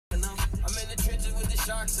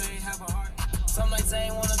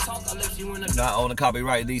Not on the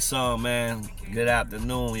copyright these songs, man. Good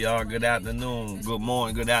afternoon, y'all. Good afternoon. Good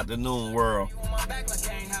morning. Good afternoon, world.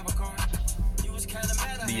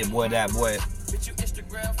 Be your boy, that boy.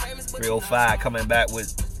 305 coming back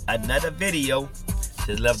with another video.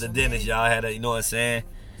 Just left the dentist, y'all. Had a, you know what I'm saying?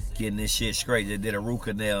 Getting this shit straight. Just did a root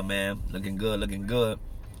canal, man. Looking good, looking good.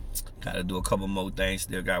 Gotta do a couple more things.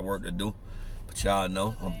 Still got work to do. But y'all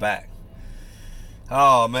know, I'm back.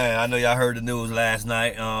 Oh, man. I know y'all heard the news last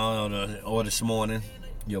night or this morning.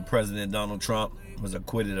 Your President Donald Trump was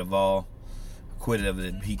acquitted of the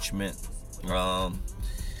impeachment. One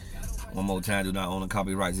more time, do not own the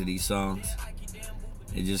copyrights of these songs.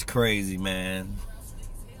 It's just crazy, man.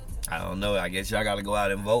 I don't know. I guess y'all gotta go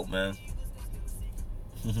out and vote, man.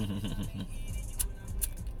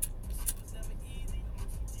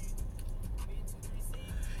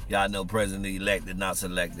 Y'all know president elected, not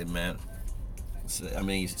selected, man. I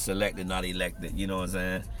mean, selected, not elected. You know what I'm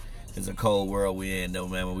saying? It's a cold world we in, though,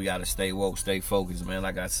 man. But we gotta stay woke, stay focused, man.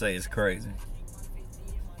 Like I say, it's crazy.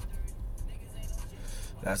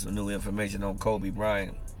 Got some new information on Kobe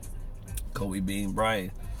Bryant. Kobe Bean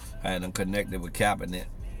Bryant. I had him connected with Kaepernick.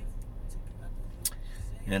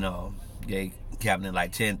 And gave Kaepernick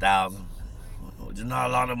like $10,000. Which is not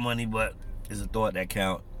a lot of money, but it's a thought that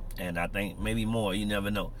count. And I think maybe more, you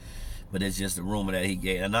never know. But it's just a rumor that he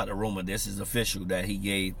gave, and not a rumor, this is official, that he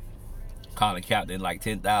gave Colin Kaepernick like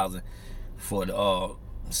 $10,000 for the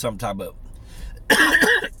some type of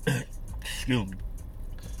excuse me,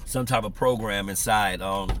 some type of program inside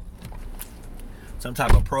some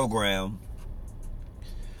type of program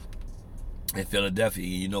in Philadelphia.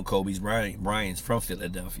 You know, Bryant's from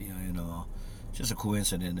Philadelphia, you know. Just a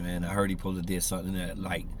coincidence, man. I heard he probably did something that,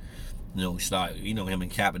 like, you know, him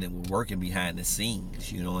and Kaepernick were working behind the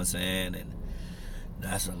scenes, you know what I'm saying? And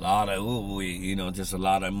that's a lot of, just a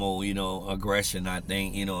lot of more, aggression, I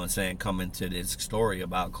think, you know what I'm saying, coming to this story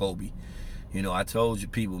about Kobe. You know, I told you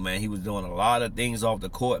people, man, he was doing a lot of things off the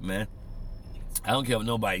court, man. I don't care what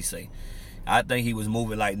nobody say. I think he was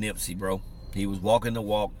moving like Nipsey, bro. He was walking the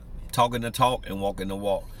walk, talking the talk, and walking the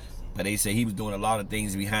walk. But they say he was doing a lot of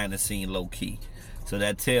things behind the scene, low-key. So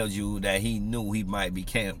that tells you that he knew he might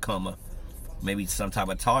become maybe some type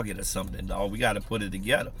of target or something, dog. We got to put it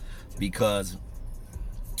together. Because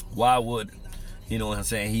why would, you know what I'm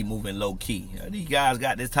saying, he moving low-key? These guys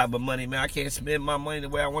got this type of money, man. I can't spend my money the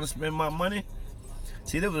way I want to spend my money.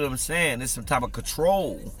 See, that's what I'm saying. There's some type of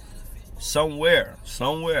control somewhere.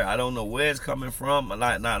 I don't know where it's coming from.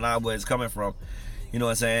 Not where it's coming from. You know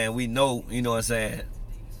what I'm saying? We know, you know what I'm saying,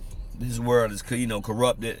 this world is,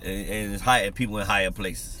 corrupted, and it's higher people in higher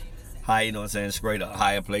places. You know what I'm saying, straight up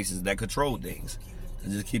higher places that control things.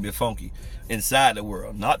 And just keep it funky. Inside the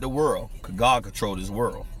world, not the world. Because God controls this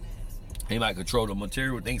world. He might control the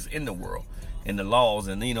material things in the world. And the laws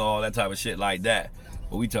and, all that type of shit like that.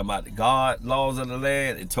 But we talking about the God laws of the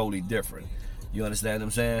land, it's totally different. You understand what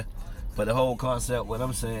I'm saying? But the whole concept, what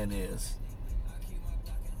I'm saying is,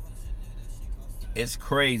 it's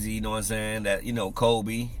crazy, you know what I'm saying, that,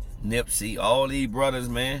 Kobe, Nipsey, all these brothers,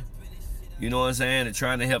 man, you know what I'm saying, they're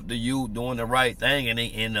trying to help the youth doing the right thing, and they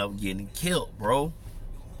end up getting killed, bro.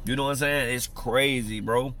 You know what I'm saying? It's crazy,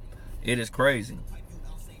 bro. It is crazy.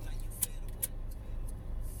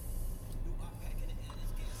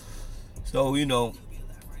 So,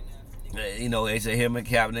 they say him and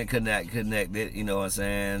Kaepernick connected, you know what I'm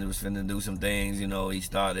saying? He was finna do some things, he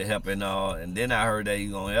started helping all. And then I heard that he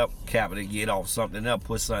gonna help Kaepernick get off something up,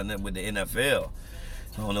 put something up with the NFL.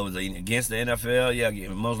 I don't know, was it against the NFL? Yeah,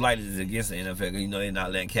 most likely it's against the NFL, because, they're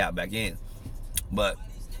not letting Cap back in. But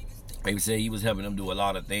they say he was helping them do a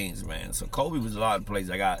lot of things, man. So Kobe was a lot of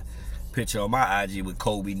places. I got a picture on my IG with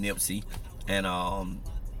Kobe, Nipsey, and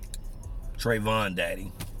Trayvon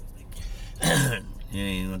Daddy. You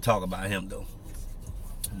ain't gonna talk about him, though.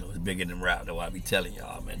 It's bigger than rap, though. I be telling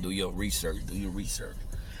y'all, man. Do your research.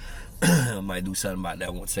 I might do something about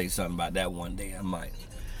that one. Say something about that one day. I might.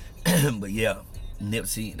 But yeah,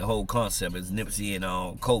 Nipsey. The whole concept is Nipsey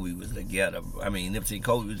and Kobe was together. I mean, Nipsey and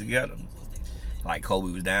Kobe was together. Like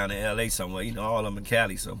Kobe was down in L.A. somewhere. All of them in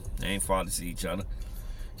Cali, so they ain't far to see each other.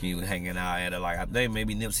 He was hanging out at I think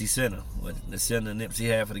maybe Nipsey Center. What the center Nipsey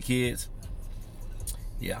had for the kids.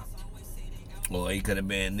 Yeah. Or he could have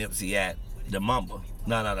been Nipsey at the Mamba.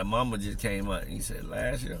 No, the Mamba just came up. He said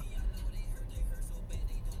last year.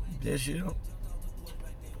 This year.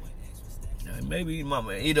 Maybe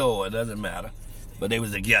Mamba. Either or, it doesn't matter. But they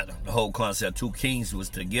was together. The whole concept, two kings was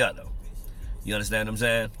together. You understand what I'm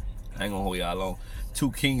saying? I ain't gonna hold y'all long.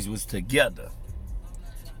 Two kings was together.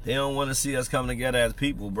 They don't want to see us come together as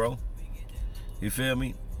people, bro. You feel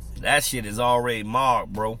me? That shit is already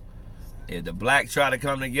marked, bro. If the black try to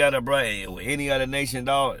come together, bro, with any other nation,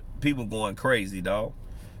 dog, people going crazy, dog.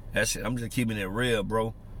 I'm just keeping it real,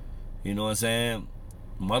 bro. You know what I'm saying?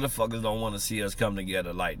 Motherfuckers don't want to see us come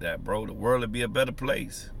together like that, bro. The world would be a better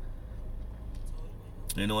place.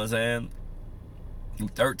 You know what I'm saying?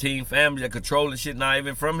 13 families that control the shit, not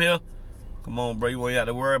even from here. Come on, bro. You won't have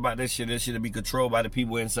to worry about this shit. This shit will be controlled by the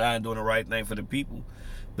people inside doing the right thing for the people.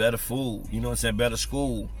 Better food. You know what I'm saying? Better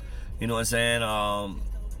school. You know what I'm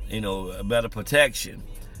saying? Better protection.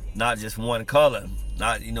 Not just one color.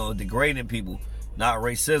 Not, degrading people. Not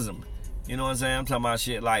racism. You know what I'm saying? I'm talking about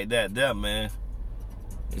shit like that there, man.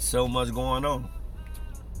 There's so much going on.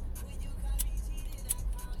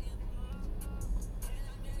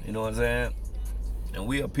 You know what I'm saying? And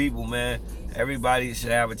we are people, man. Everybody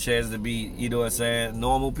should have a chance to be, you know what I'm saying,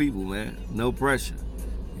 normal people, man. No pressure.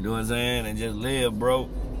 You know what I'm saying? And just live, bro.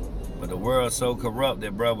 But the world's so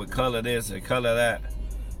corrupted, bro, with color this and color that.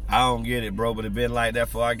 I don't get it, bro, but it been like that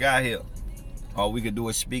before I got here. All we could do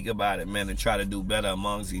is speak about it, man, and try to do better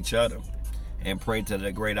amongst each other. And pray to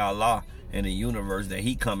the great Allah in the universe that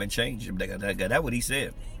he come and change it. That's what he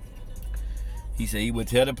said. He said he would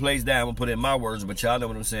tear the place down and put it in my words, but y'all know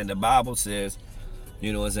what I'm saying. The Bible says,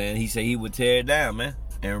 you know what I'm saying, he said he would tear it down, man,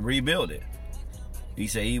 and rebuild it. He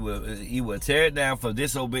said he would tear it down for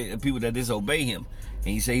people that disobey him. And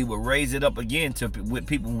he said he would raise it up again with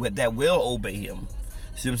people that will obey him.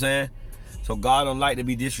 See what I'm saying? So God don't like to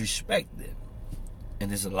be disrespected. And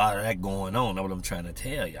there's a lot of that going on. That's what I'm trying to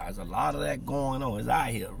tell y'all. There's a lot of that going on. It's out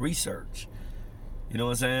here. Research. You know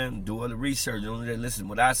what I'm saying? Do all the research. Don't just listen to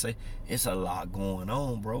what I say. It's a lot going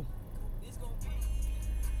on, bro.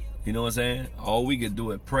 You know what I'm saying? All we could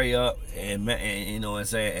do is pray up and you know what I'm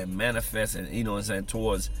saying, and manifest, and you know what I'm saying,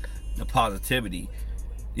 towards the positivity.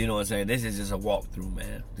 You know what I'm saying? This is just a walkthrough,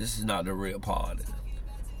 man. This is not the real part.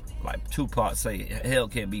 Like Tupac say, hell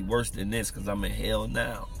can't be worse than this because I'm in hell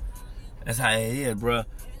now. That's how it is, bro.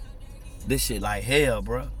 This shit like hell,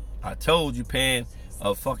 bro. I told you, paying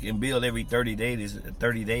a fucking bill every 30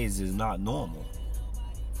 days is not normal.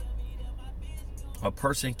 A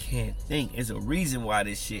person can't think. It's a reason why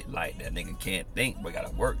this shit like that. Nigga can't think, but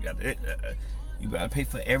gotta work. You gotta pay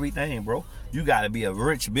for everything, bro. You gotta be a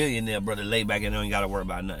rich billionaire, brother. Lay back and don't gotta worry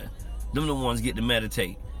about nothing. Them the ones get to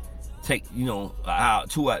meditate. Take,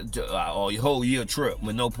 out or your whole year trip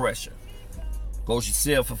with no pressure. Go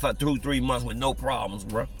yourself for 2-3 months with no problems,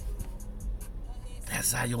 bro.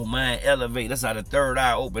 That's how your mind elevate. That's how the third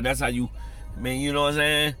eye open. That's how you, man, you know what I'm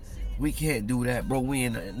saying? We can't do that, bro. We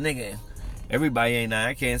in a nigga. Everybody ain't now.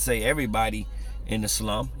 I can't say everybody in the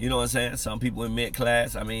slum. You know what I'm saying? Some people in mid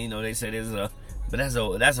class. I mean, they say there's but that's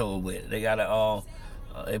over with. They gotta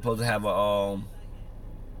they supposed to have a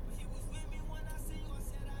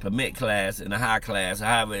mid class and a high class,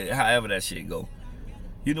 however that shit go.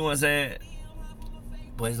 You know what I'm saying?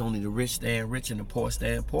 But it's only the rich staying rich and the poor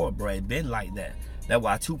staying poor, bro. It been like that. That's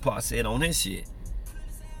why Tupac said on this shit.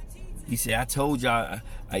 He said, I told y'all,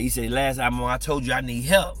 he said last album, I told you I need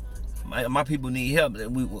help. My people need help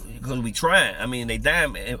because we trying. I mean, they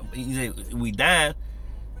dying. He said, we dying.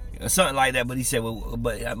 Or something like that. But he said,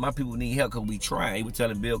 but my people need help because we trying. He was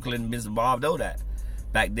telling Bill Clinton, Mr. Bob Doe that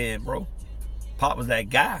back then, bro. Pop was that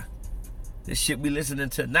guy. This shit we listening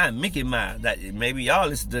to now, Mickey Mouse. That maybe y'all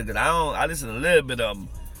listen to, cause I listen to a little bit of them,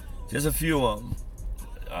 just a few of them.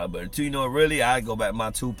 But really, I go back to my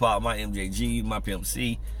Tupac, my MJG, my Pimp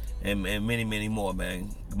C, and many, many more, man.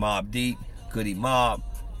 Mobb Deep, Goody Mob.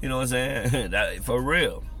 You know what I'm saying? That, for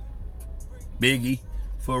real. Biggie,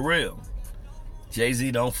 for real. Jay-Z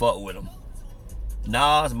don't fuck with him.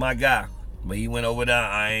 Nas, my guy, but he went over there.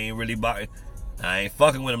 I ain't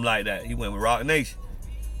fucking with him like that. He went with Rock Nation.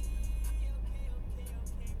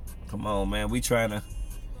 Come on, man. We trying to.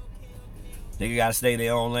 Nigga gotta stay in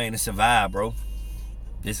their own lane and survive, bro.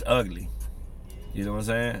 It's ugly. You know what I'm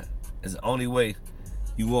saying? It's the only way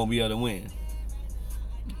you won't be able to win.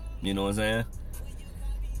 You know what I'm saying?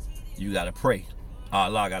 You gotta pray.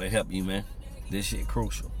 Allah gotta help you, man. This shit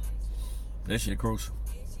crucial. This shit crucial.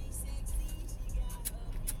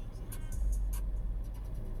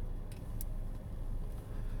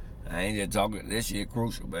 I ain't just talking. This shit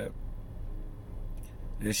crucial, man.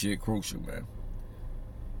 This shit crucial, man.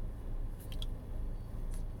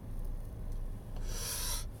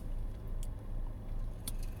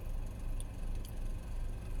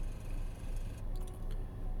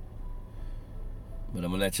 But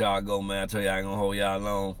I'm gonna let y'all go, man. I tell you I ain't gonna hold y'all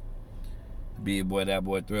long. Be a boy, that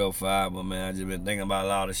boy 305. But man, I just been thinking about a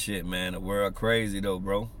lot of shit, man. The world crazy though,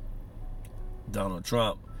 bro. Donald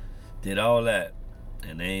Trump did all that,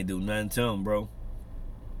 and they ain't do nothing to him, bro.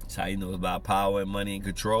 That's how you know it's about power and money and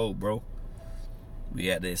control, bro. We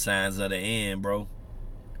at the signs of the end, bro.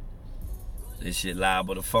 This shit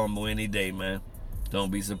liable to fumble any day, man.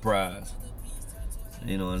 Don't be surprised.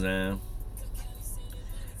 You know what I'm saying?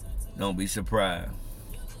 Don't be surprised.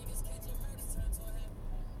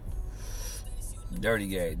 Dirty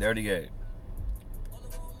game.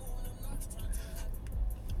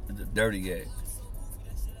 The dirty game.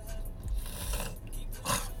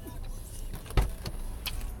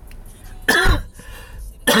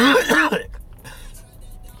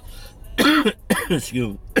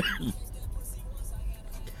 Excuse me.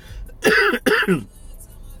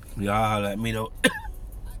 Y'all holler at me though.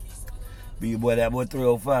 Be your boy, that boy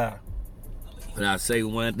 305. But I say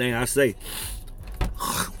one thing, I say.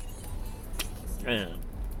 Damn.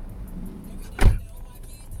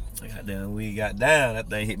 Goddamn, we got down. That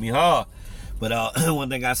thing hit me hard. But one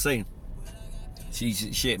thing I say.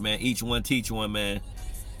 Shit, man. Each one teach one, man.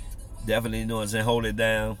 Definitely, you know what I'm saying, hold it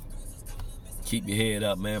down. Keep your head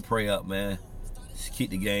up, man. Pray up, man. Just keep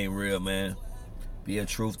the game real, man. Be a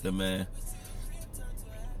truther, man.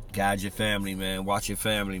 Guide your family, man. Watch your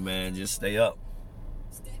family, man. Just stay up.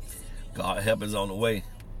 God help is on the way.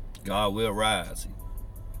 God will rise.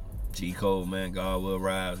 G Cole, man. God will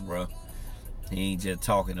rise, bro. He ain't just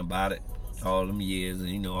talking about it all them years, and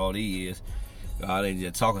you know, all these years. God ain't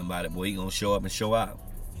just talking about it, boy. He gonna show up and show out.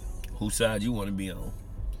 Whose side you want to be on?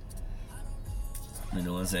 You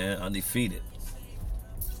know what I'm saying? Undefeated.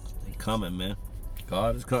 He coming, man.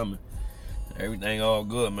 God is coming. Everything all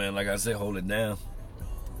good, man. Like I said, hold it down.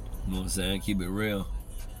 You know what I'm saying? Keep it real.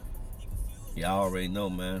 Y'all already know,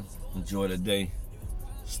 man. Enjoy the day.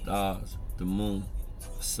 Stars, the moon,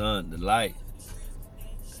 the sun, the light.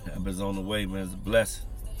 Happens on the way, man. It's a blessing.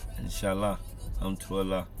 Inshallah.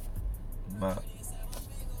 Alhamdulillah. Not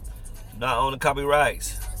on the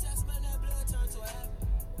copyrights.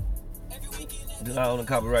 Do not own the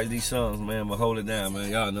copyright these songs, man. But hold it down, man.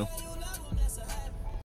 Y'all know.